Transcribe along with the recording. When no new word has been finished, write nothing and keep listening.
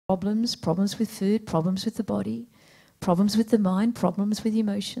problems with food, problems with the body, problems with the mind, problems with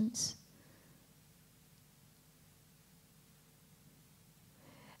emotions.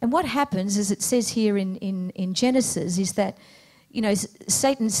 And what happens, as it says here in Genesis, is that, you know,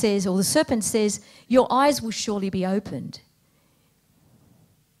 Satan says, or the serpent says, your eyes will surely be opened.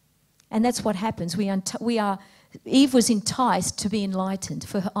 And that's what happens. Eve was enticed to be enlightened,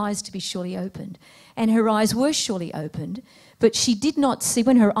 for her eyes to be surely opened. And her eyes were surely opened, but she did not see,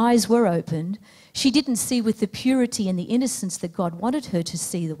 when her eyes were opened, she didn't see with the purity and the innocence that God wanted her to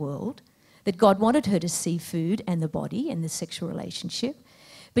see the world, that God wanted her to see food and the body and the sexual relationship,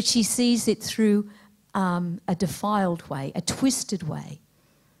 but she sees it through a defiled way, a twisted way,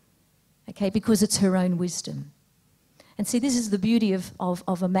 okay, because it's her own wisdom. And see, this is the beauty of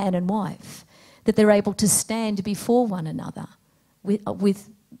a man and wife, that they're able to stand before one another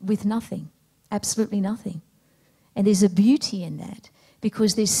with nothing, absolutely nothing. And there's a beauty in that,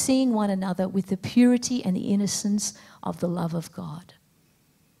 because they're seeing one another with the purity and the innocence of the love of God.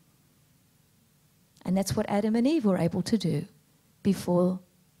 And that's what Adam and Eve were able to do before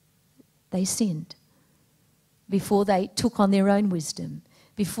they sinned, before they took on their own wisdom,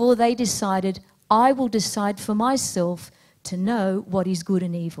 before they decided, I will decide for myself to know what is good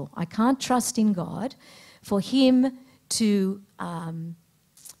and evil. I can't trust in God for him to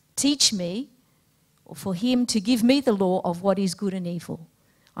teach me, or for him to give me the law of what is good and evil.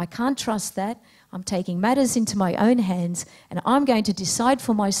 I can't trust that. I'm taking matters into my own hands, and I'm going to decide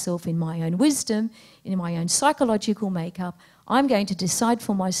for myself in my own wisdom, in my own psychological makeup. I'm going to decide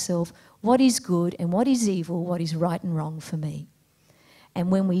for myself what is good and what is evil, what is right and wrong for me.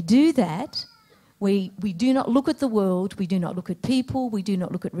 And when we do that, we do not look at the world, we do not look at people, we do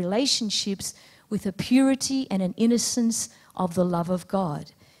not look at relationships with a purity and an innocence of the love of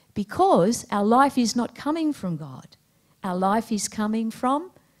God. Because our life is not coming from God. Our life is coming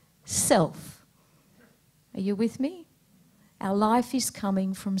from self. Are you with me? Our life is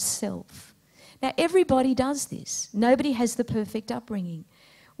coming from self. Now, everybody does this. Nobody has the perfect upbringing.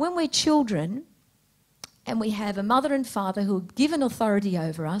 When we're children and we have a mother and father who are given authority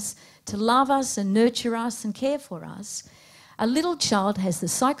over us to love us and nurture us and care for us, a little child has the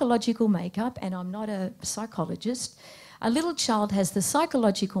psychological makeup, and I'm not a psychologist, a little child has the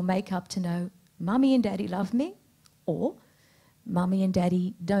psychological makeup to know mummy and daddy love me, or mummy and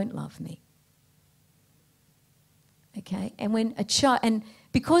daddy don't love me. Okay, and when a child, and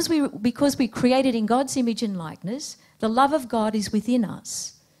because we're created in God's image and likeness, the love of God is within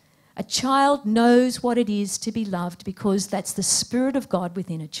us. A child knows what it is to be loved because that's the Spirit of God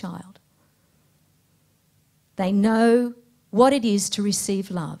within a child. They know what it is to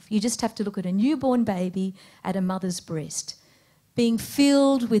receive love. You just have to look at a newborn baby at a mother's breast, being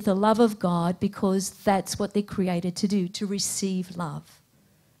filled with the love of God, because that's what they're created to do, to receive love.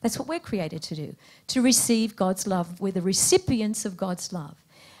 That's what we're created to do, to receive God's love. We're the recipients of God's love.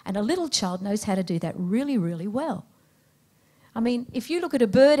 And a little child knows how to do that really, really well. I mean, if you look at a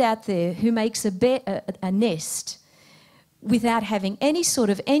bird out there who makes a nest without having any sort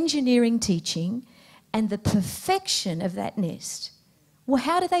of engineering teaching and the perfection of that nest, well,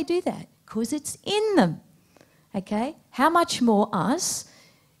 how do they do that? Because it's in them, okay? How much more us,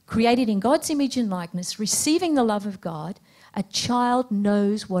 created in God's image and likeness, receiving the love of God, a child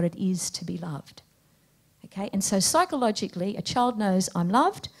knows what it is to be loved, okay? And so psychologically, a child knows I'm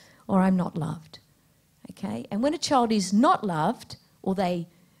loved or I'm not loved. Okay? And when a child is not loved, or they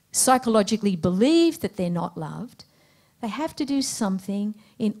psychologically believe that they're not loved, they have to do something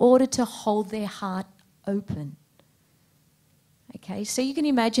in order to hold their heart open. Okay? So you can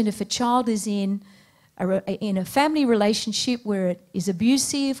imagine if a child is in a family relationship where it is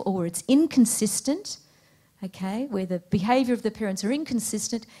abusive or it's inconsistent, okay, where the behaviour of the parents are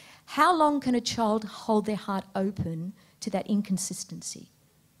inconsistent, how long can a child hold their heart open to that inconsistency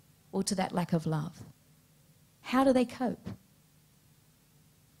or to that lack of love? How do they cope?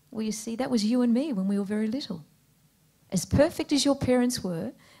 Well, you see, that was you and me when we were very little. As perfect as your parents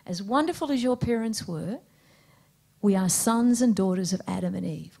were, as wonderful as your parents were, we are sons and daughters of Adam and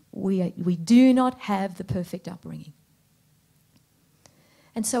Eve. We do not have the perfect upbringing.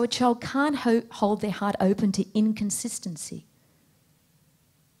 And so a child can't hold their heart open to inconsistency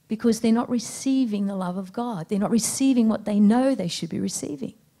because they're not receiving the love of God. They're not receiving what they know they should be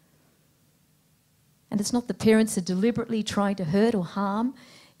receiving. And it's not the parents are deliberately trying to hurt or harm.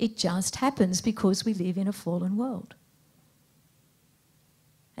 It just happens because we live in a fallen world.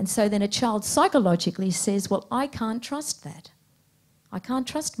 And so then a child psychologically says, well, I can't trust that. I can't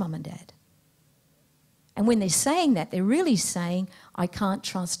trust mum and dad. And when they're saying that, they're really saying, I can't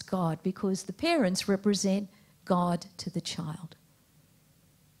trust God, because the parents represent God to the child.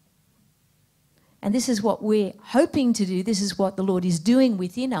 And this is what we're hoping to do. This is what the Lord is doing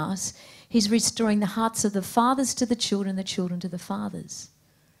within us. He's restoring the hearts of the fathers to the children to the fathers.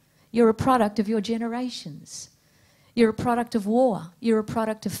 You're a product of your generations. You're a product of war. You're a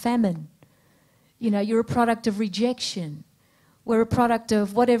product of famine. You know, you're a product of rejection. We're a product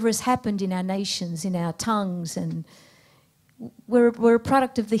of whatever has happened in our nations, in our tongues, and we're a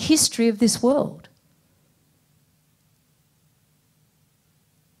product of the history of this world.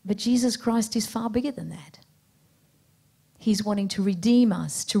 But Jesus Christ is far bigger than that. He's wanting to redeem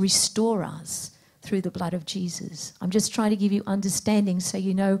us, to restore us through the blood of Jesus. I'm just trying to give you understanding so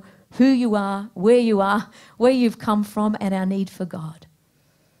you know who you are, where you've come from, and our need for God.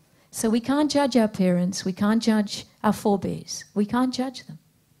 So we can't judge our parents. We can't judge our forebears. We can't judge them.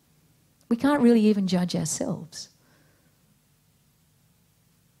 We can't really even judge ourselves.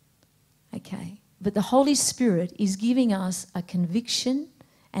 Okay? But the Holy Spirit is giving us a conviction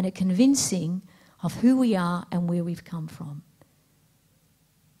and a convincing of who we are and where we've come from.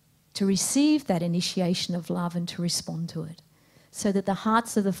 To receive that initiation of love and to respond to it, so that the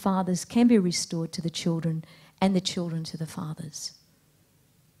hearts of the fathers can be restored to the children and the children to the fathers.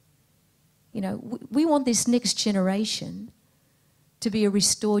 You know, we want this next generation to be a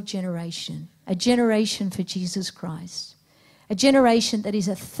restored generation, a generation for Jesus Christ, a generation that is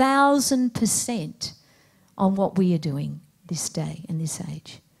 1,000% on what we are doing this day and this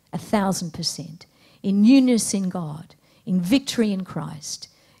age. 1,000%. In newness in God, in victory in Christ,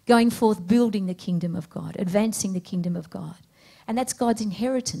 going forth building the kingdom of God, advancing the kingdom of God. And that's God's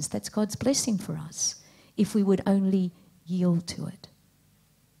inheritance, that's God's blessing for us, if we would only yield to it.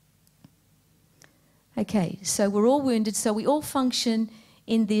 Okay, so we're all wounded, so we all function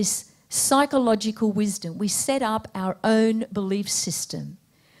in this psychological wisdom. We set up our own belief system.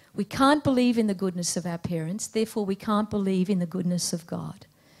 We can't believe in the goodness of our parents, therefore we can't believe in the goodness of God.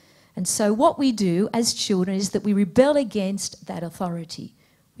 And so what we do as children is that we rebel against that authority.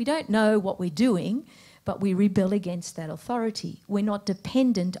 We don't know what we're doing, but we rebel against that authority. We're not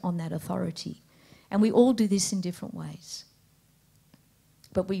dependent on that authority. And we all do this in different ways.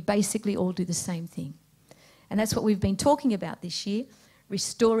 But we basically all do the same thing. And that's what we've been talking about this year,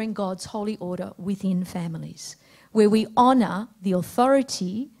 restoring God's holy order within families, where we honour the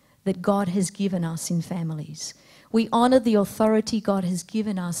authority that God has given us in families. We honour the authority God has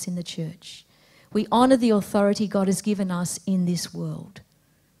given us in the church. We honour the authority God has given us in this world.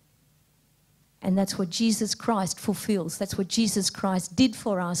 And that's what Jesus Christ fulfills. That's what Jesus Christ did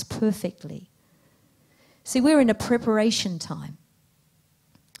for us perfectly. See, we're in a preparation time.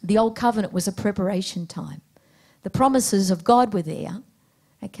 The old covenant was a preparation time. The promises of God were there,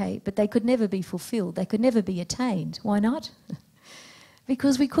 okay, but they could never be fulfilled. They could never be attained. Why not?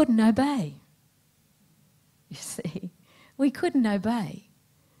 Because we couldn't obey. You see, we couldn't obey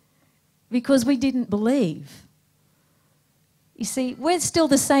because we didn't believe. You see, we're still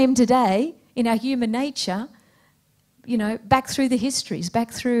the same today in our human nature, you know, back through the histories,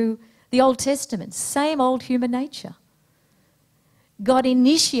 back through the Old Testament, same old human nature. God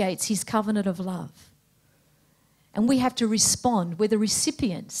initiates his covenant of love. And we have to respond. We're the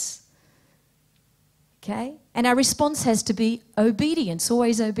recipients. Okay? And our response has to be obedience,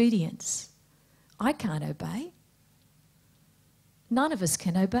 always obedience. I can't obey. None of us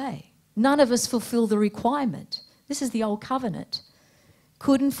can obey. None of us fulfill the requirement. This is the old covenant.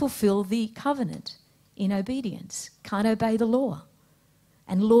 Couldn't fulfill the covenant in obedience. Can't obey the law.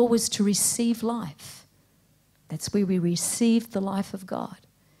 And law was to receive life. That's where we received the life of God.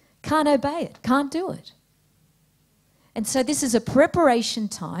 Can't obey it. Can't do it. And so this is a preparation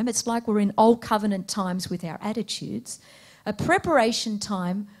time. It's like we're in old covenant times with our attitudes. A preparation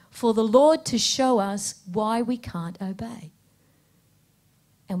time for the Lord to show us why we can't obey.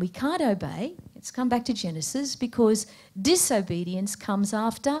 And we can't obey, let's come back to Genesis, because disobedience comes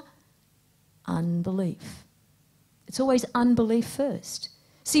after unbelief. It's always unbelief first.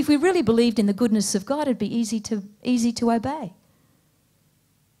 See, if we really believed in the goodness of God, it'd be easy to obey.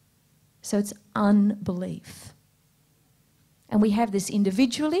 So it's unbelief. And we have this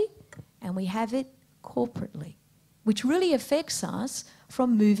individually and we have it corporately, which really affects us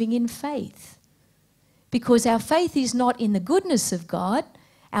from moving in faith. Because our faith is not in the goodness of God,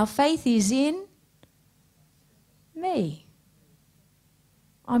 our faith is in me.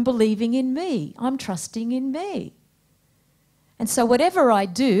 I'm believing in me. I'm trusting in me. And so whatever I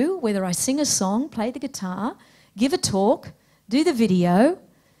do, whether I sing a song, play the guitar, give a talk, do the video,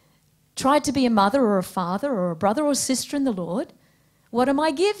 try to be a mother or a father or a brother or sister in the Lord, what am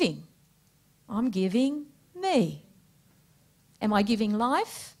I giving? I'm giving me. Am I giving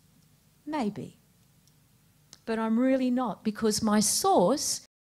life? Maybe. But I'm really not, because my source